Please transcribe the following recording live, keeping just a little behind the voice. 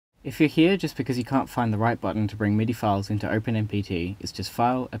If you're here just because you can't find the right button to bring MIDI files into OpenMPT, it's just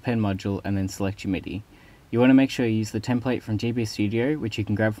File, Append Module, and then select your MIDI. You want to make sure you use the template from GBStudio, which you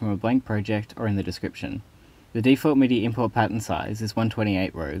can grab from a blank project or in the description. The default MIDI import pattern size is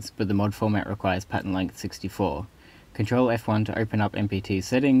 128 rows, but the mod format requires pattern length 64. Control F1 to open up MPT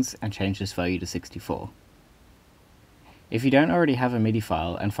settings and change this value to 64. If you don't already have a MIDI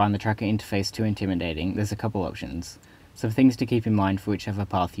file and find the tracker interface too intimidating, there's a couple options. Some things to keep in mind for whichever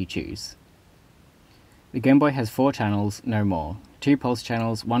path you choose. The Game Boy has 4 channels, no more. 2 pulse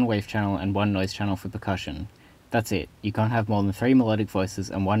channels, 1 wave channel, and 1 noise channel for percussion. That's it. You can't have more than 3 melodic voices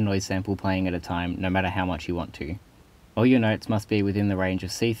and 1 noise sample playing at a time, no matter how much you want to. All your notes must be within the range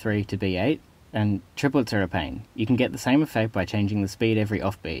of C3 to B8, and triplets are a pain. You can get the same effect by changing the speed every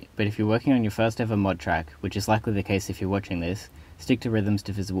offbeat, but if you're working on your first ever mod track, which is likely the case if you're watching this, stick to rhythms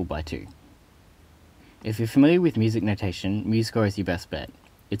divisible by 2. If you're familiar with music notation, MuseScore is your best bet.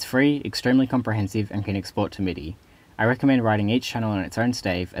 It's free, extremely comprehensive, and can export to MIDI. I recommend writing each channel on its own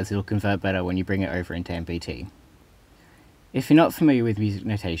stave, as it'll convert better when you bring it over into MPT. If you're not familiar with music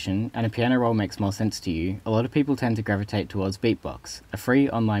notation, and a piano roll makes more sense to you, a lot of people tend to gravitate towards Beatbox, a free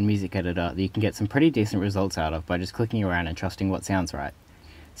online music editor that you can get some pretty decent results out of by just clicking around and trusting what sounds right.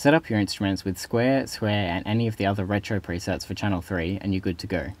 Set up your instruments with Square, and any of the other retro presets for channel 3, and you're good to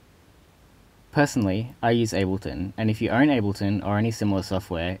go. Personally, I use Ableton, and if you own Ableton or any similar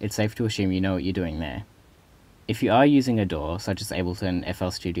software, it's safe to assume you know what you're doing there. If you are using a DAW, such as Ableton,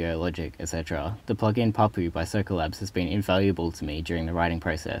 FL Studio, Logic, etc., the plugin Papu by Labs has been invaluable to me during the writing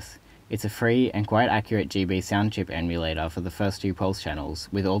process. It's a free and quite accurate GB sound chip emulator for the first 2 pulse channels,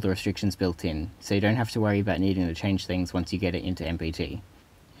 with all the restrictions built in, so you don't have to worry about needing to change things once you get it into MPT.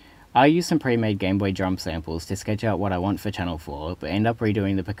 I use some pre-made Game Boy drum samples to sketch out what I want for channel 4, but end up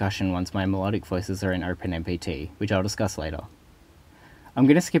redoing the percussion once my melodic voices are in OpenMPT, which I'll discuss later. I'm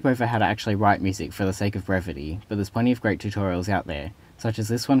going to skip over how to actually write music for the sake of brevity, but there's plenty of great tutorials out there, such as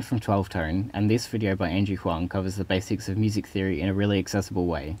this one from 12 Tone, and this video by Andrew Huang covers the basics of music theory in a really accessible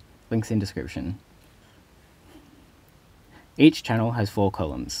way. Links in description. Each channel has 4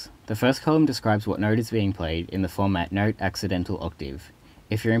 columns. The first column describes what note is being played in the format note accidental octave.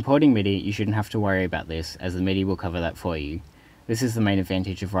 If you're importing MIDI, you shouldn't have to worry about this, as the MIDI will cover that for you. This is the main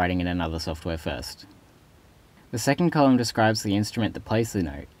advantage of writing in another software first. The second column describes the instrument that plays the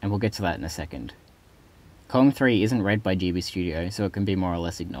note, and we'll get to that in a second. Column 3 isn't read by GBStudio, so it can be more or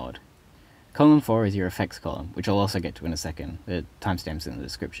less ignored. Column 4 is your effects column, which I'll also get to in a second. The timestamp's in the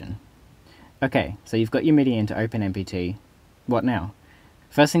description. Okay, so you've got your MIDI into OpenMPT. What now?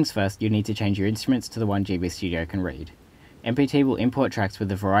 First things first, you need to change your instruments to the one GBStudio can read. MPT will import tracks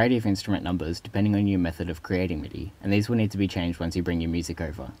with a variety of instrument numbers depending on your method of creating MIDI, and these will need to be changed once you bring your music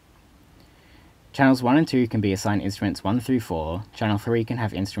over. Channels 1 and 2 can be assigned instruments 1 through 4, channel 3 can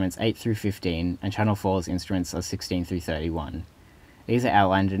have instruments 8 through 15, and channel 4's instruments are 16 through 31. These are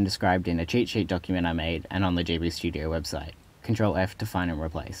outlined and described in a cheat sheet document I made and on the GBStudio website. Control F to find and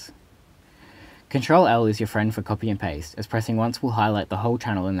replace. Control L is your friend for copy and paste, as pressing once will highlight the whole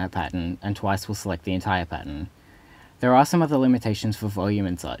channel in that pattern, and twice will select the entire pattern. There are some other limitations for volume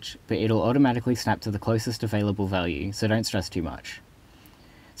and such, but it'll automatically snap to the closest available value, so don't stress too much.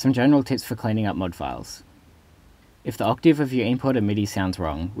 Some general tips for cleaning up mod files. If the octave of your imported MIDI sounds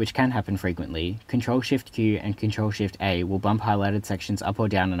wrong, which can happen frequently, Ctrl-Shift-Q and Ctrl-Shift-A will bump highlighted sections up or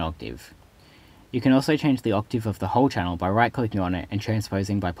down an octave. You can also change the octave of the whole channel by right-clicking on it and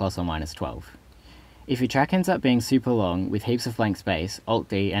transposing by plus or minus 12. If your track ends up being super long, with heaps of blank space,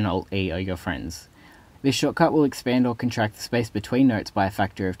 Alt-D and Alt-E are your friends. This shortcut will expand or contract the space between notes by a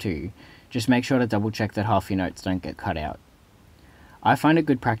factor of 2, just make sure to double check that half your notes don't get cut out. I find it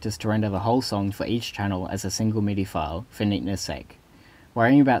good practice to render the whole song for each channel as a single MIDI file, for neatness sake.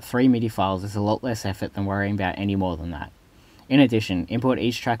 Worrying about 3 MIDI files is a lot less effort than worrying about any more than that. In addition, import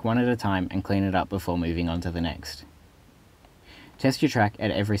each track one at a time and clean it up before moving on to the next. Test your track at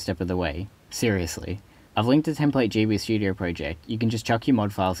every step of the way. Seriously. I've linked a template GBStudio project. You can just chuck your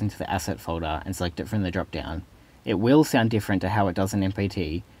mod files into the asset folder and select it from the drop-down. It will sound different to how it does in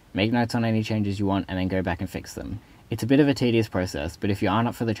MPT. Make notes on any changes you want and then go back and fix them. It's a bit of a tedious process, but if you aren't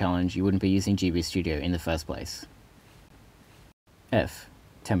up for the challenge, you wouldn't be using GBStudio in the first place. F.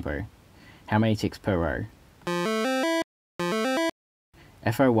 Tempo. How many ticks per row?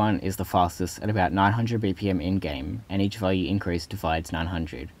 FO1 is the fastest at about 900 BPM in-game, and each value increase divides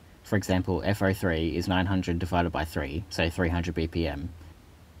 900. For example, FO3 is 900 divided by 3, so 300 BPM.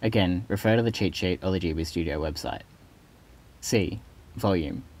 Again, refer to the cheat sheet or the GBStudio website. C.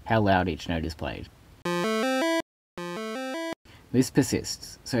 Volume. How loud each note is played. This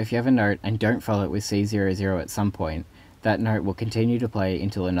persists, so if you have a note and don't follow it with C00 at some point, That note will continue to play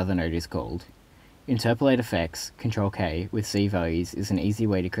until another note is called. Interpolate effects, Ctrl-K, with C values is an easy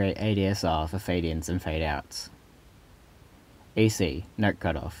way to create ADSR for fade-ins and fade-outs. EC, note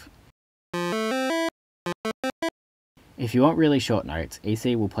cutoff. If you want really short notes,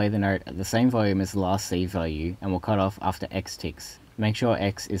 EC will play the note at the same volume as the last C value and will cut off after X ticks. Make sure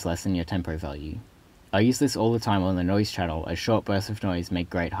X is less than your tempo value. I use this all the time on the noise channel as short bursts of noise make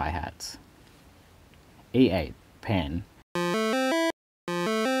great hi-hats. E8, pan.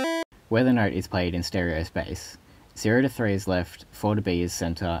 Where the note is played in stereo space. 0 to 3 is left, 4 to B is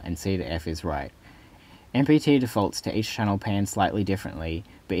center, and C to F is right. MPT defaults to each channel pan slightly differently,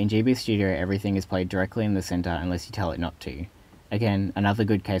 but in GBStudio everything is played directly in the center unless you tell it not to. Again, another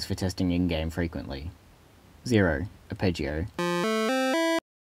good case for testing in-game frequently. 0, arpeggio.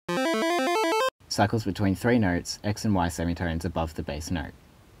 Cycles between 3 notes, X and Y semitones above the bass note.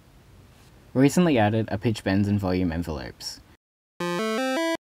 Recently added are pitch bends and volume envelopes.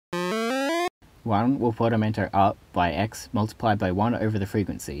 1 will portamento up by X multiplied by 1 over the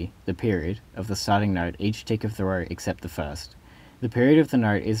frequency, the period, of the starting note each tick of the row except the first. The period of the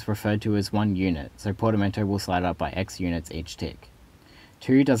note is referred to as 1 unit, so portamento will slide up by X units each tick.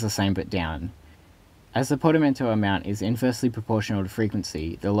 2 does the same but down. As the portamento amount is inversely proportional to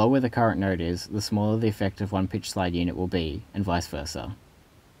frequency, the lower the current note is, the smaller the effect of 1 pitch slide unit will be, and vice versa.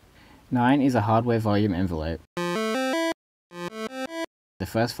 9 is a hardware volume envelope. The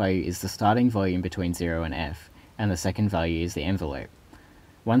first value is the starting volume between 0 and F, and the second value is the envelope.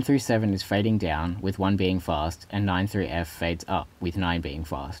 1 through 7 is fading down, with 1 being fast, and 9 through F fades up, with 9 being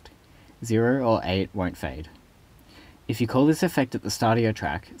fast. 0 or 8 won't fade. If you call this effect at the start of your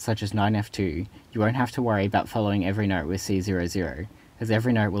track, such as 9F2, you won't have to worry about following every note with C00, as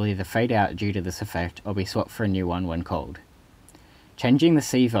every note will either fade out due to this effect or be swapped for a new one when called. Changing the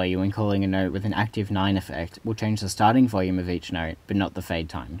C value when calling a note with an active 9 effect will change the starting volume of each note, but not the fade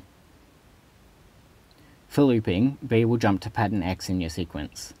time. For looping, B will jump to pattern X in your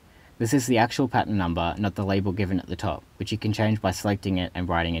sequence. This is the actual pattern number, not the label given at the top, which you can change by selecting it and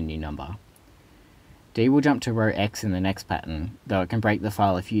writing a new number. D will jump to row X in the next pattern, though it can break the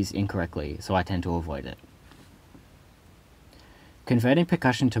file if used incorrectly, so I tend to avoid it. Converting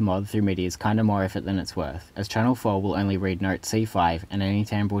percussion to mod through MIDI is kinda more effort than it's worth, as channel 4 will only read note C5 and any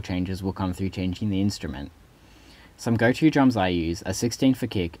timbral changes will come through changing the instrument. Some go-to drums I use are 16 for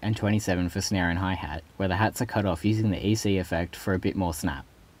kick and 27 for snare and hi-hat, where the hats are cut off using the EC effect for a bit more snap.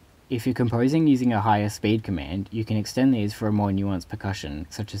 If you're composing using a higher speed command, you can extend these for a more nuanced percussion,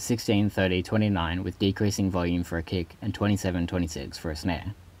 such as 16, 30, 29 with decreasing volume for a kick and 27, 26 for a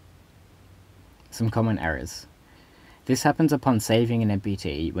snare. Some common errors. This happens upon saving an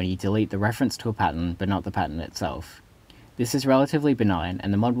MPT when you delete the reference to a pattern but not the pattern itself. This is relatively benign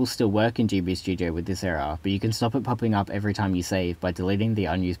and the mod will still work in GBStudio with this error, but you can stop it popping up every time you save by deleting the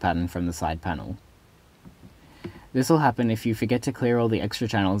unused pattern from the side panel. This will happen if you forget to clear all the extra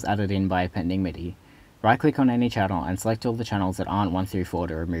channels added in by appending MIDI. Right-click on any channel and select all the channels that aren't 1 through 4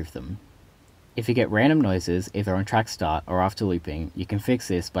 to remove them. If you get random noises, either on track start or after looping, you can fix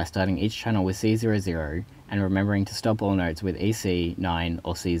this by starting each channel with C00 and remembering to stop all notes with EC, 9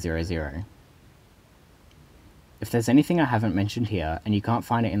 or C00. If there's anything I haven't mentioned here and you can't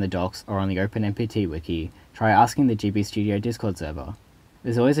find it in the docs or on the OpenMPT wiki, try asking the GBStudio Discord server.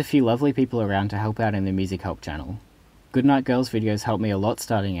 There's always a few lovely people around to help out in the music help channel. Goodnight Girl's videos help me a lot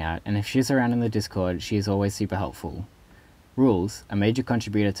starting out, and if she's around in the Discord, she is always super helpful. Rules, a major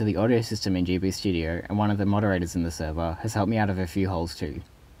contributor to the audio system in GBStudio and one of the moderators in the server, has helped me out of a few holes too.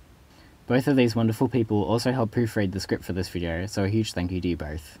 Both of these wonderful people also helped proofread the script for this video, so a huge thank you to you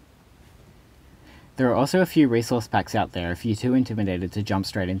both. There are also a few resource packs out there if you're too intimidated to jump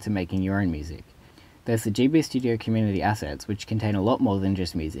straight into making your own music. There's the GBStudio community assets, which contain a lot more than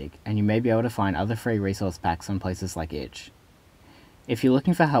just music, and you may be able to find other free resource packs on places like itch. If you're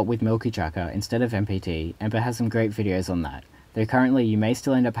looking for help with Milky Tracker instead of MPT, Ember has some great videos on that, though currently you may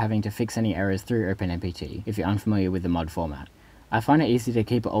still end up having to fix any errors through OpenMPT if you're unfamiliar with the mod format. I find it easy to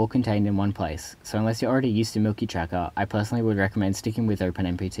keep it all contained in one place, so unless you're already used to Milky Tracker, I personally would recommend sticking with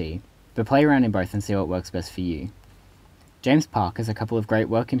OpenMPT, but play around in both and see what works best for you. James Park has a couple of great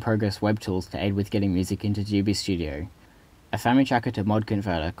work-in-progress web tools to aid with getting music into GBStudio. A FamiTracker to mod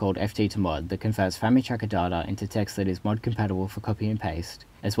converter called FT to mod that converts FamiTracker data into text that is mod compatible for copy and paste,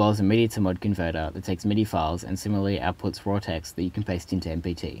 as well as a MIDI to mod converter that takes MIDI files and similarly outputs raw text that you can paste into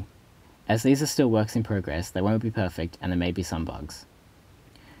MPT. As these are still works in progress, they won't be perfect and there may be some bugs.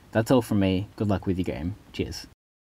 That's all from me, good luck with your game, cheers.